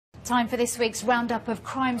Time for this week's roundup of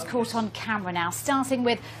crimes caught on camera now, starting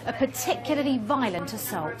with a particularly violent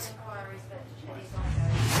assault.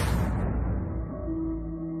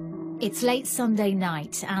 It's late Sunday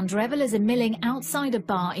night and revellers are milling outside a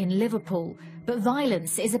bar in Liverpool, but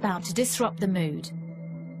violence is about to disrupt the mood.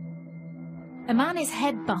 A man is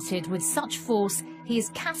head-butted with such force he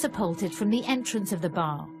is catapulted from the entrance of the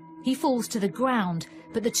bar. He falls to the ground,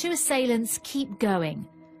 but the two assailants keep going.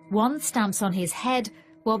 One stamps on his head,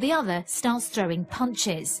 while the other starts throwing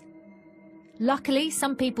punches. Luckily,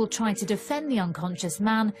 some people try to defend the unconscious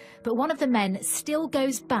man, but one of the men still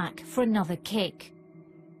goes back for another kick.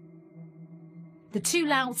 The two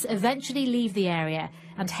louts eventually leave the area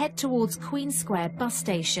and head towards Queen Square bus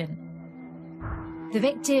station. The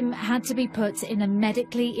victim had to be put in a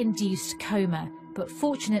medically induced coma, but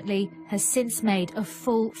fortunately has since made a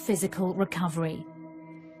full physical recovery.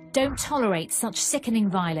 Don't tolerate such sickening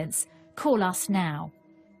violence. Call us now.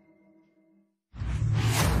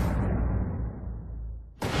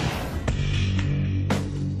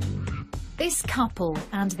 This couple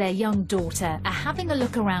and their young daughter are having a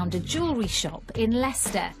look around a jewellery shop in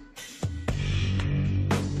Leicester.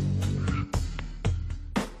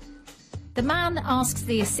 The man asks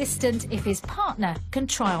the assistant if his partner can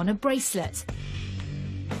try on a bracelet.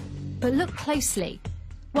 But look closely.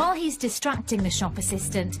 While he's distracting the shop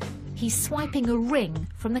assistant, he's swiping a ring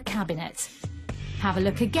from the cabinet. Have a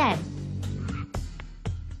look again.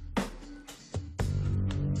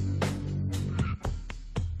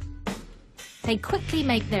 They quickly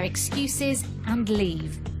make their excuses and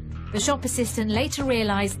leave. The shop assistant later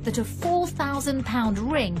realised that a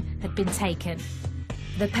 £4,000 ring had been taken.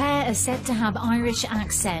 The pair are said to have Irish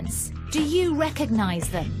accents. Do you recognise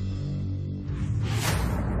them?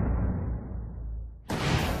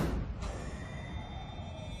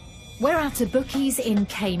 We're at a bookies in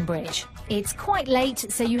Cambridge. It's quite late,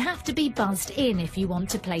 so you have to be buzzed in if you want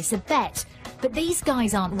to place a bet. But these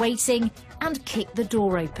guys aren't waiting and kick the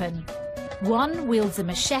door open. One wields a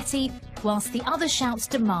machete, whilst the other shouts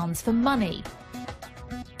demands for money.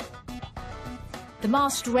 The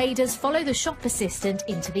masked raiders follow the shop assistant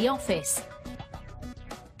into the office.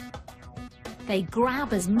 They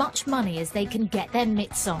grab as much money as they can get their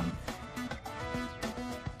mitts on.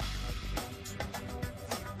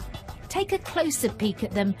 Take a closer peek at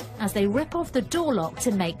them as they rip off the door lock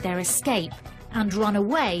to make their escape and run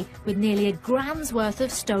away with nearly £1,000's worth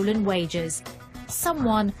of stolen wages.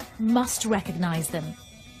 Someone must recognise them.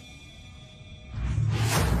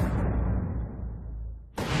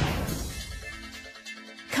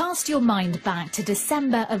 Cast your mind back to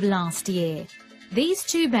December of last year. These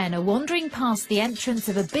two men are wandering past the entrance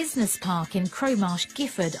of a business park in Cromarsh,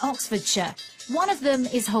 Gifford, Oxfordshire. One of them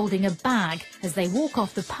is holding a bag as they walk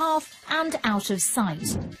off the path and out of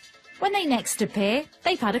sight. When they next appear,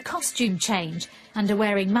 they've had a costume change and are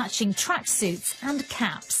wearing matching tracksuits and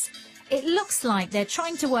caps. It looks like they're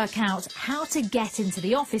trying to work out how to get into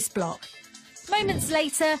the office block. Moments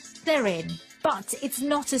later, they're in. But it's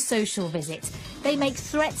not a social visit. They make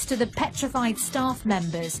threats to the petrified staff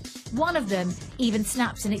members. One of them even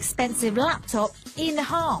snaps an expensive laptop in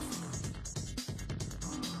half.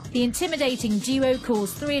 The intimidating duo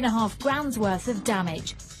caused £3,500's worth of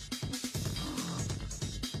damage.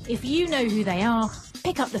 If you know who they are,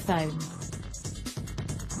 pick up the phone.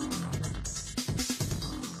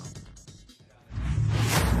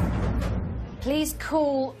 Please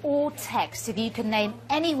call or text if you can name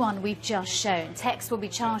anyone we've just shown. Text will be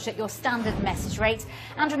charged at your standard message rate.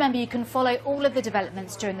 And remember, you can follow all of the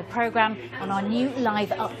developments during the programme on our new Live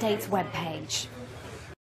Updates webpage.